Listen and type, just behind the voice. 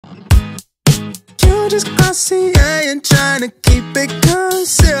you just glossy, yeah, you're trying to keep it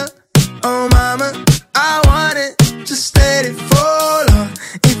concealed. Oh mama, I want it, just let it fall off.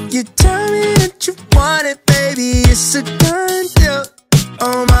 If you tell me that you want it, baby, it's a done deal.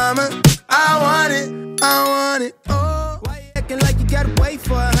 Oh mama, I want it, I want it. Oh, why you acting like you gotta wait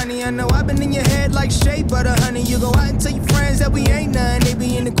for it, honey? I know I've been in your head like shea butter, honey. You go out and tell your friends that we ain't none. They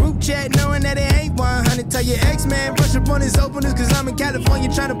be in the group chat knowing that it ain't 100. Tell your ex-man, brush up on his openers, cause I'm in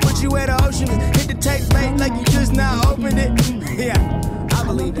California trying to put you where the ocean is. Hit the text mate like you just now opened it. Yeah.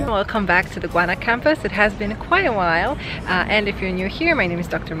 Welcome back to the Gwanak Campus. It has been quite a while, and if you're new here, my name is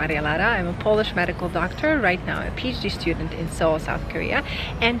Dr. Maria Lara. I'm a Polish medical doctor, right now a PhD student in Seoul, South Korea,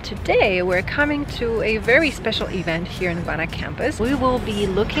 and today we're coming to a very special event here in Gwanak Campus. We will be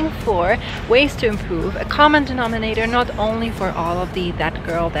looking for ways to improve a common denominator, not only for all of the that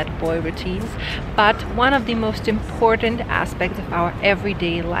girl, that boy routines, but one of the most important aspects of our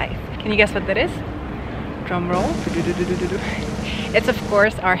everyday life. Can you guess what that is? Drum roll. It's of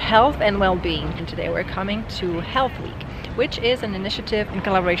course our health and well-being, and today we're coming to Health Week, which is an initiative in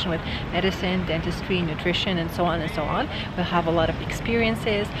collaboration with medicine, dentistry, nutrition, and so on and so on. We'll have a lot of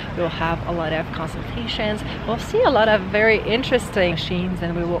experiences, we'll have a lot of consultations, we'll see a lot of very interesting machines,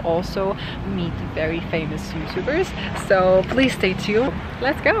 and we will also meet very famous YouTubers. So please stay tuned.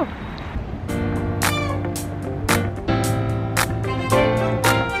 Let's go!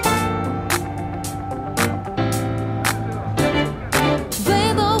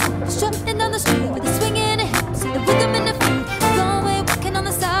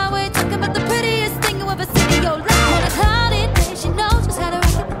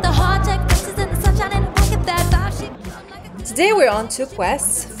 Today we're on two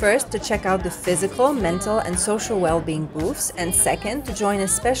quests. First, to check out the physical, mental and social well-being booths, and second, to join a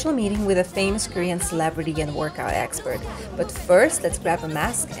special meeting with a famous Korean celebrity and workout expert. But first, let's grab a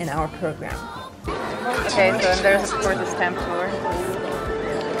mask in our program. Okay, so there's of course a stamp tour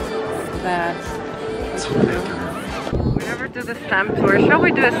that we should do. We never do the stamp tour. Shall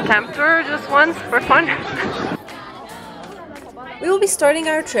we do a stamp tour just once for fun? We will be starting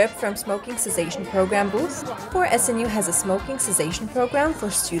our trip from Smoking Cessation Program booth. SNU has a smoking cessation program for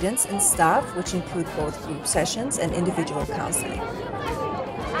students and staff, which include both group sessions and individual counseling.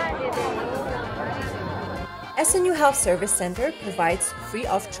 SNU Health Service Center provides free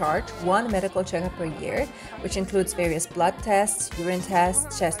of charge one medical checkup per year, which includes various blood tests, urine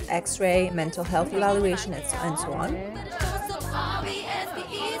tests, chest x-ray, mental health evaluation, and so on.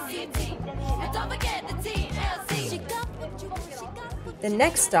 The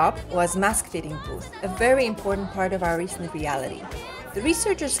next stop was mask fitting booth, a very important part of our recent reality. The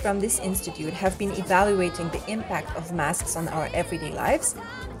researchers from this institute have been evaluating the impact of masks on our everyday lives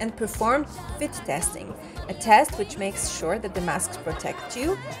and performed fit testing, a test which makes sure that the masks protect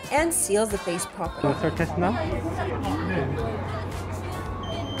you and seals the face properly. What's our test now?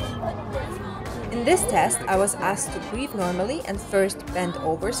 In this test, I was asked to breathe normally and first bend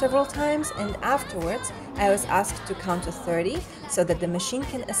over several times, and afterwards I was asked to count to 30 so that the machine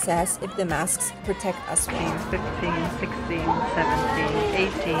can assess if the masks protect us well. 15, 16, 17,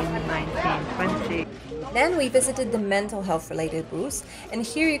 18, 19, 20. Then we visited the mental health related booths, and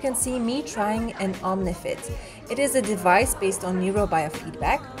here you can see me trying an OmniFit. It is a device based on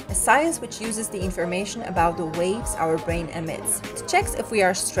neurobiofeedback, a science which uses the information about the waves our brain emits. It checks if we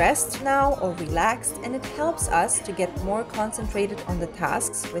are stressed now or relaxed, and it helps us to get more concentrated on the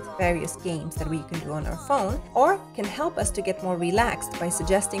tasks with various games that we can do on our phone, or can help us to get more relaxed by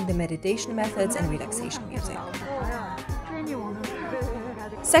suggesting the meditation methods and relaxation music.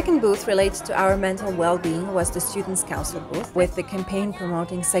 Second booth related to our mental well-being was the Students' Council booth, with the campaign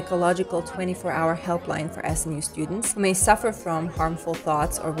promoting psychological 24-hour helpline for SNU students who may suffer from harmful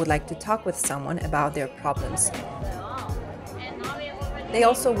thoughts or would like to talk with someone about their problems. They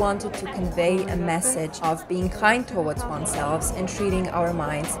also wanted to convey a message of being kind towards oneself and treating our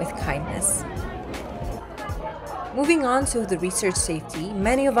minds with kindness. Moving on to the research safety,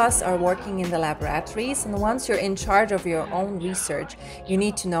 many of us are working in the laboratories, and once you're in charge of your own research, you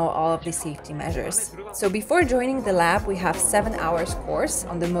need to know all of the safety measures. So before joining the lab, we have 7 hours course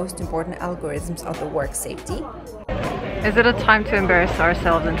on the most important algorithms of the work safety. Is it a time to embarrass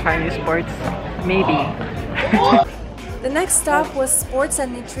ourselves and try new sports? Maybe. The next stop was sports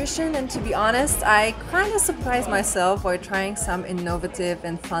and nutrition, and to be honest, I kind of surprised myself by trying some innovative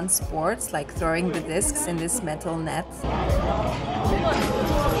and fun sports like throwing the discs in this metal net.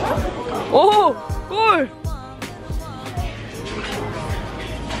 Oh! Goal!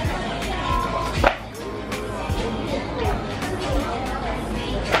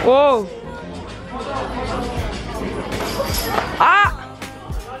 Whoa! Ah!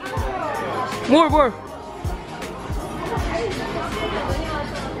 뭘?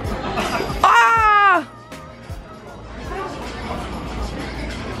 아!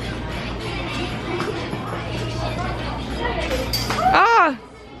 아!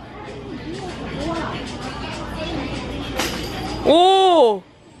 오!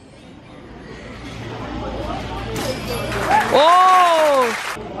 오!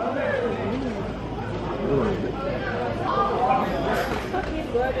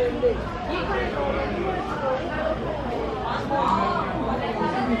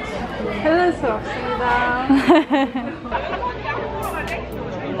 헬렌 수 없습니다.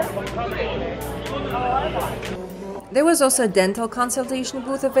 There was also a dental consultation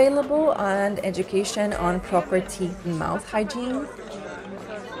booth available and education on proper teeth and mouth hygiene.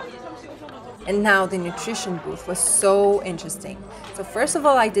 And now the nutrition booth was so interesting. So first of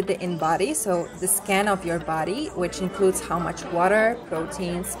all, I did the in-body, so the scan of your body, which includes how much water,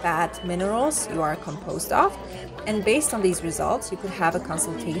 proteins, fat, minerals you are composed of. And based on these results, you could have a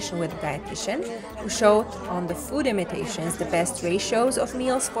consultation with a dietitian who showed on the food imitations the best ratios of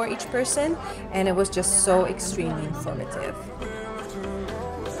meals for each person, and it was just so extremely informative.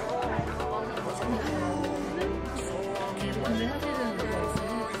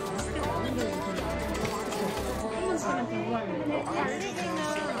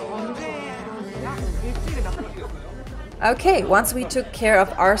 Okay, once we took care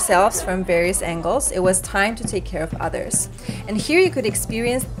of ourselves from various angles, it was time to take care of others. And here you could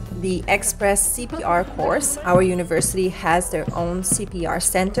experience the Express CPR course. Our university has their own CPR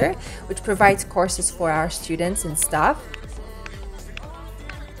center, which provides courses for our students and staff.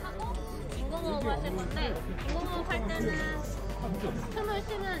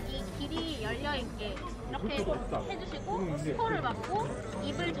 이렇게 해주시고 코를 막고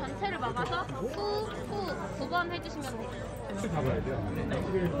입을 전체를 막아서 후 9번 해주시면 돼요.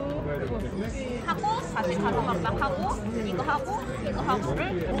 하고 다시 가슴 압박하고 이거 하고를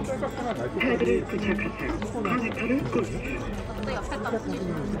카드를 부착하세요. 커넥터를 꽂으세요. 또 옆에까지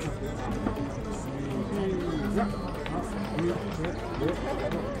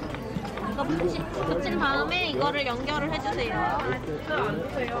이거 붙인 다음에 이거를 연결을 해주세요. 안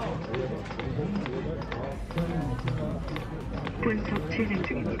주세요. 분석 진행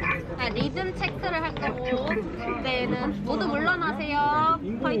중입니다. 네, 리듬 체크를 할 거고 네는 모두 물러나세요.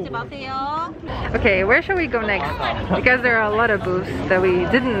 서 있지 마세요. Okay, where shall we go next? Because there are a lot of booths that we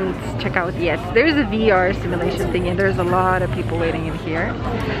didn't check out yet. There's a VR simulation thing and there's a lot of people waiting in here.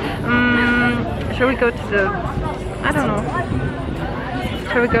 Shall we go to the... I don't know.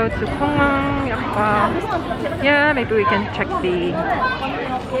 Shall we go to 공항? Yeah, maybe we can check the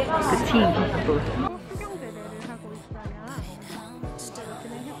tea booth.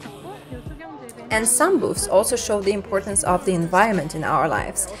 And some booths also show the importance of the environment in our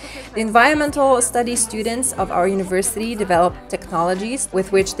lives. The environmental studies students of our university develop technologies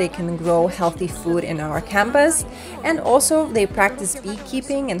with which they can grow healthy food in our campus, and also they practice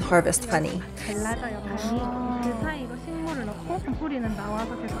beekeeping and harvest honey.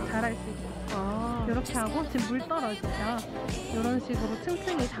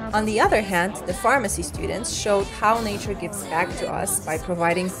 On the other hand, the pharmacy students showed how nature gives back to us by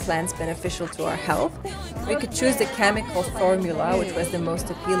providing plants beneficial to our health. We could choose the chemical formula which was the most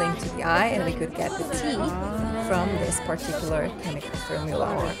appealing to the eye, and we could get the tea from this particular chemical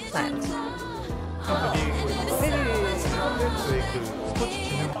formula or plant.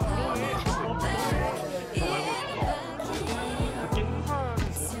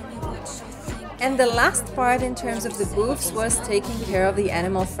 And the last part in terms of the booths was taking care of the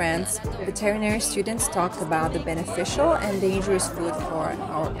animal friends. Veterinary students talked about the beneficial and dangerous food for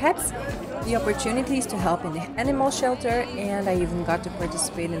our pets, the opportunities to help in the animal shelter, and I even got to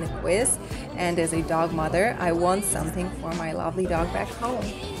participate in a quiz. And as a dog mother, I won something for my lovely dog back home.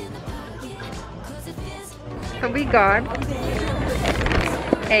 So we got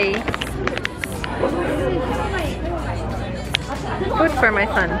a food for my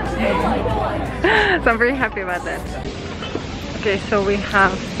son. So I'm very happy about that. Okay, so we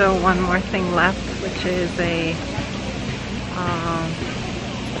have still one more thing left, which is a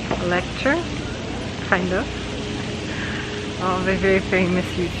lecture, kind of a very famous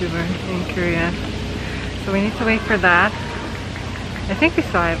YouTuber in Korea. So we need to wait for that. I think we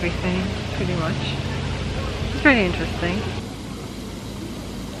saw everything, pretty much. It's really interesting.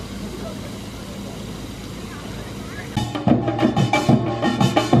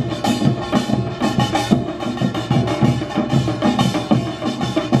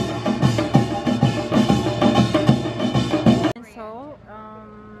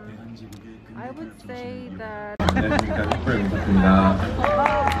 I would say that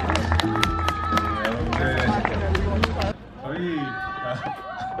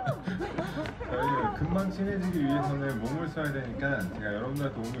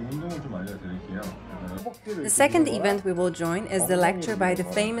The second event we will join is the lecture by the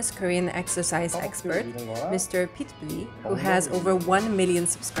famous Korean exercise expert, Mr. Pitbli, who has over 1 million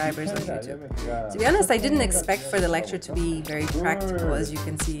subscribers on YouTube. To be honest, I didn't expect for the lecture to be very practical, as you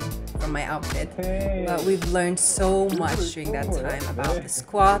can see from my outfit, but we've learned so much during that time about the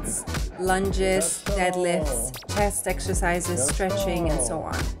squats, lunges, deadlifts, chest exercises, stretching, and so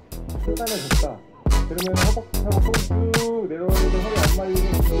on. 그러면 허벅 쭉 내려오는데 허리 안 말리고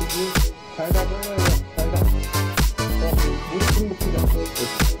여기 잘다 빼놔요. 잘다. 무릎 높이지 않고.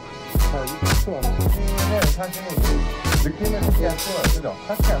 자, 이 척추 완전히 사실 느낌은 살짝 아프죠. 그죠?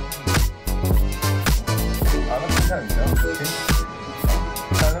 살짝 아프죠. 안 아프지 않죠?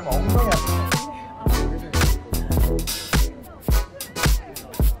 자, 그럼 엉덩이 아프죠.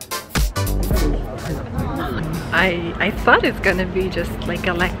 I thought it's gonna be just like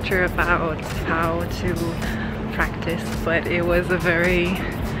a lecture about how to practice, but it was a very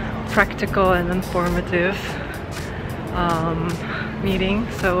practical and informative meeting,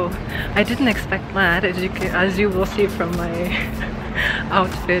 so I didn't expect that, as you will see from my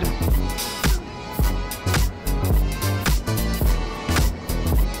outfit.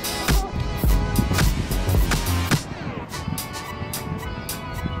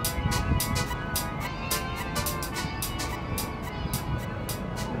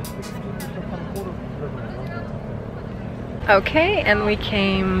 Okay, and we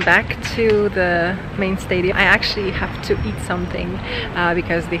came back to the main stadium. I actually have to eat something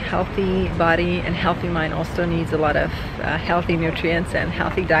because the healthy body and healthy mind also needs a lot of healthy nutrients and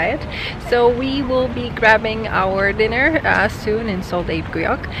healthy diet. So we will be grabbing our dinner soon in Seoul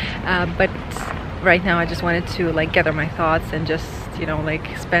Gwanak, but right now I just wanted to like gather my thoughts and just, you know,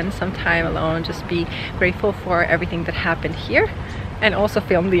 like spend some time alone, just be grateful for everything that happened here, and also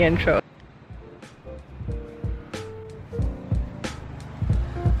film the intro.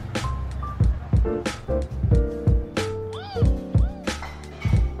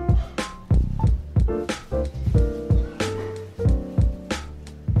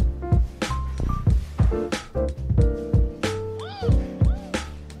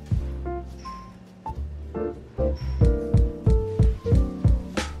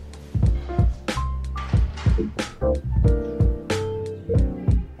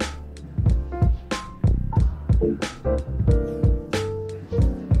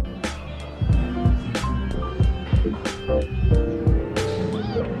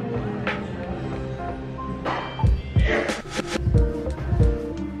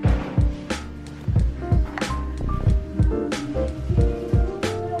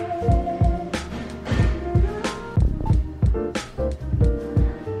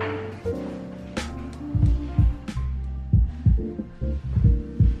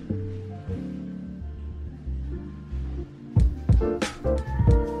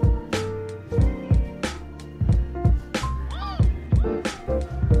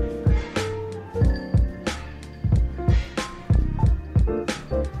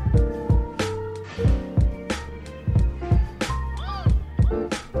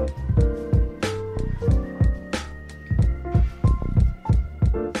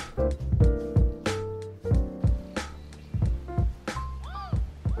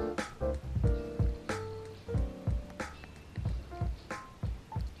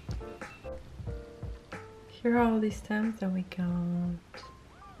 Here are all these stamps that we got. It's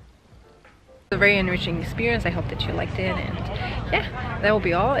a very enriching experience. I hope that you liked it, and yeah, that will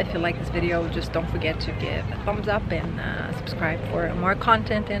be all. If you like this video, just don't forget to give a thumbs up and subscribe for more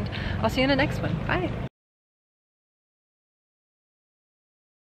content, and I'll see you in the next one. Bye!